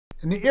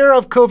In the era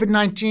of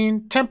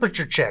COVID-19,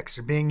 temperature checks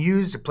are being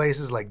used at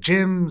places like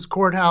gyms,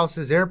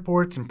 courthouses,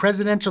 airports, and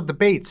presidential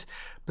debates.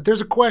 But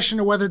there's a question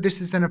of whether this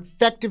is an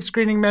effective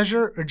screening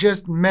measure or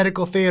just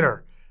medical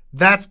theater.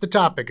 That's the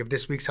topic of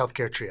this week's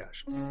Healthcare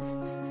Triage.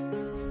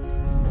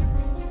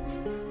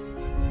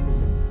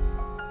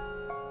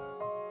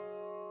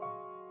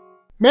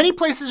 Many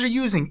places are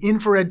using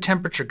infrared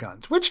temperature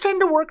guns, which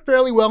tend to work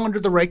fairly well under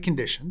the right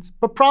conditions,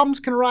 but problems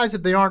can arise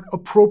if they aren't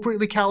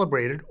appropriately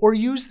calibrated or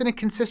used in a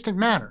consistent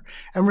manner,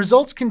 and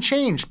results can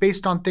change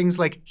based on things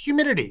like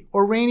humidity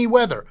or rainy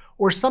weather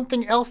or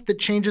something else that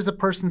changes a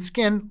person's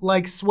skin,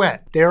 like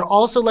sweat. They are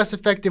also less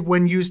effective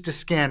when used to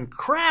scan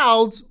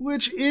crowds,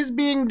 which is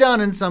being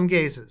done in some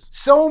cases.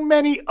 So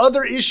many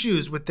other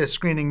issues with this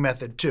screening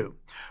method too.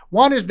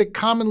 One is that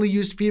commonly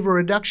used fever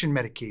reduction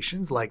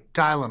medications, like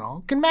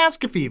Tylenol, can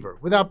mask a fever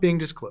without being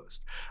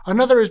disclosed.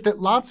 Another is that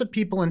lots of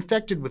people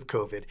infected with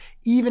COVID,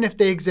 even if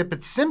they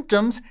exhibit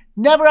symptoms,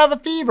 never have a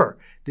fever.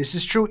 This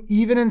is true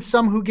even in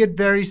some who get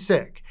very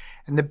sick.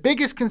 And the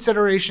biggest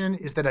consideration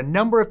is that a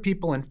number of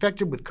people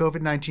infected with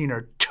COVID-19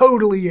 are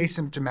totally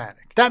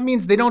asymptomatic. That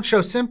means they don't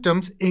show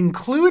symptoms,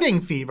 including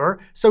fever,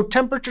 so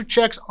temperature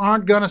checks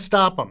aren't going to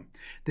stop them.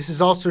 This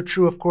is also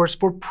true, of course,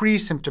 for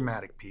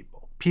pre-symptomatic people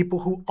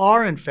who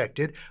are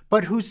infected,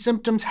 but whose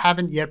symptoms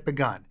haven't yet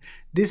begun.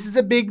 This is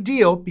a big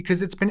deal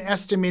because it's been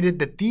estimated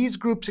that these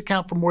groups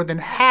account for more than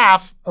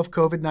half of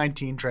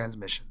COVID-19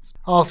 transmissions.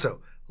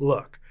 Also,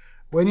 look,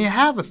 when you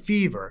have a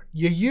fever,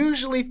 you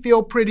usually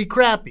feel pretty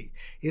crappy.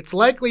 It's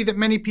likely that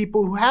many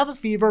people who have a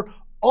fever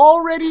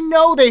already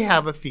know they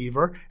have a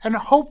fever and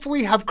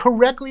hopefully have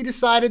correctly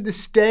decided to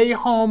stay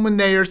home when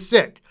they are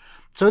sick.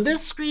 So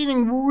this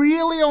screening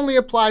really only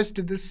applies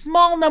to the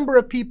small number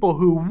of people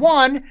who,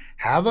 1,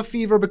 have a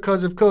fever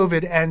because of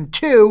COVID, and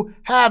 2,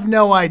 have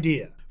no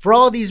idea. For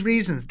all these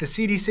reasons, the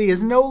CDC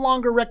is no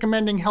longer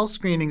recommending health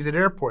screenings at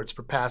airports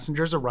for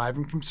passengers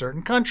arriving from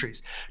certain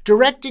countries,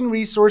 directing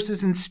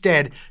resources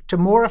instead to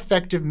more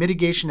effective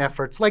mitigation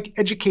efforts like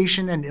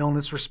education and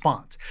illness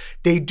response.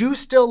 They do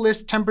still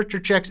list temperature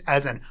checks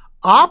as an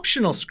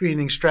optional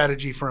screening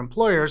strategy for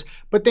employers,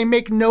 but they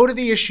make note of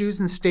the issues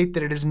and state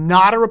that it is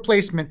not a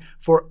replacement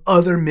for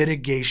other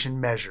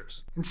mitigation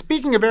measures. And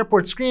speaking of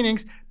airport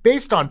screenings,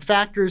 based on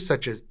factors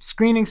such as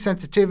screening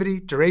sensitivity,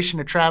 duration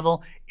of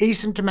travel,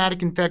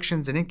 asymptomatic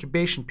infections, and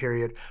incubation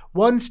period,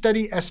 one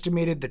study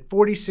estimated that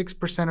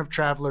 46% of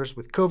travelers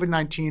with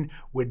COVID-19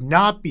 would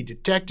not be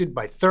detected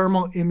by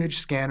thermal image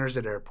scanners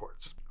at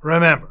airports.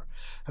 Remember,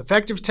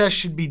 effective tests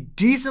should be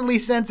decently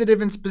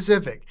sensitive and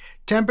specific.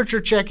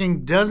 Temperature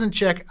checking doesn't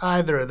check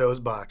either of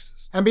those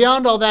boxes. And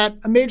beyond all that,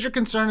 a major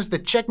concern is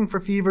that checking for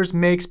fevers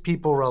makes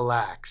people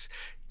relax.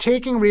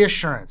 Taking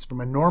reassurance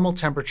from a normal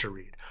temperature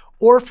read,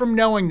 or from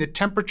knowing that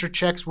temperature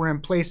checks were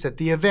in place at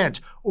the event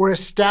or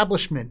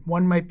establishment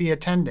one might be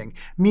attending,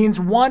 means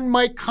one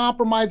might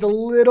compromise a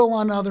little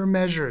on other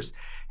measures.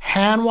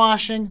 Hand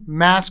washing,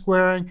 mask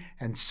wearing,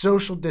 and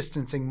social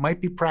distancing might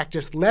be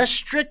practiced less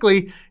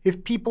strictly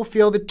if people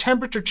feel that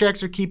temperature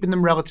checks are keeping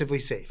them relatively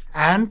safe.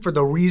 And for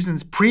the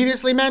reasons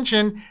previously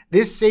mentioned,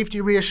 this safety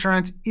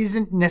reassurance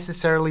isn't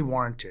necessarily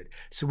warranted,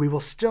 so we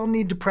will still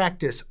need to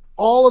practice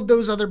all of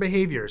those other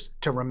behaviors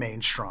to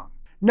remain strong.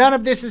 None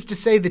of this is to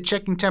say that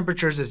checking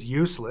temperatures is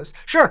useless.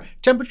 Sure,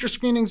 temperature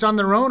screenings on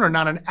their own are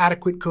not an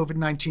adequate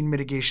COVID-19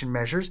 mitigation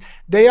measures.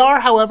 They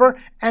are, however,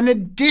 an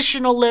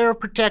additional layer of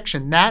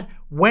protection that,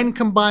 when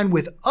combined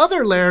with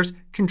other layers,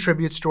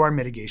 contributes to our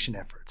mitigation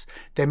efforts.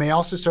 They may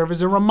also serve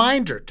as a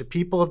reminder to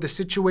people of the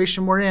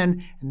situation we're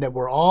in and that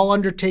we're all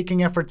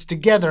undertaking efforts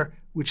together,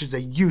 which is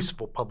a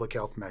useful public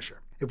health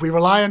measure. If we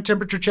rely on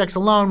temperature checks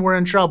alone, we're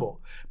in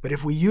trouble. But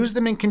if we use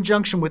them in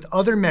conjunction with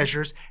other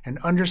measures and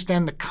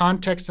understand the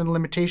context and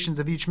limitations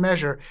of each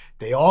measure,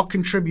 they all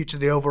contribute to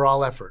the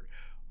overall effort.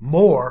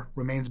 More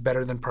remains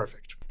better than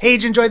perfect. Hey,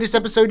 did you enjoy this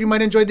episode? You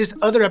might enjoy this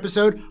other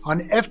episode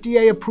on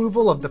FDA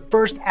approval of the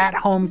first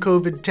at-home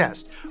COVID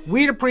test.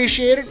 We'd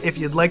appreciate it if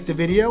you'd like the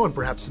video and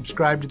perhaps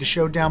subscribe to the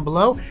show down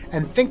below,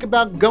 and think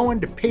about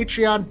going to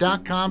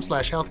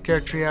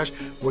patreon.com/healthcaretriage,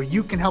 where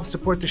you can help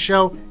support the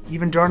show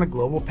even during a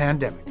global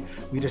pandemic.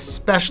 We'd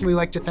especially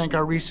like to thank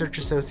our research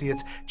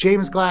associates,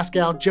 James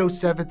Glasgow, Joe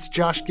Sevitz,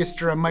 Josh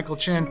Gister, and Michael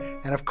Chin,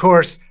 and of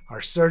course,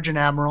 our Surgeon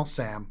Admiral,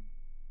 Sam.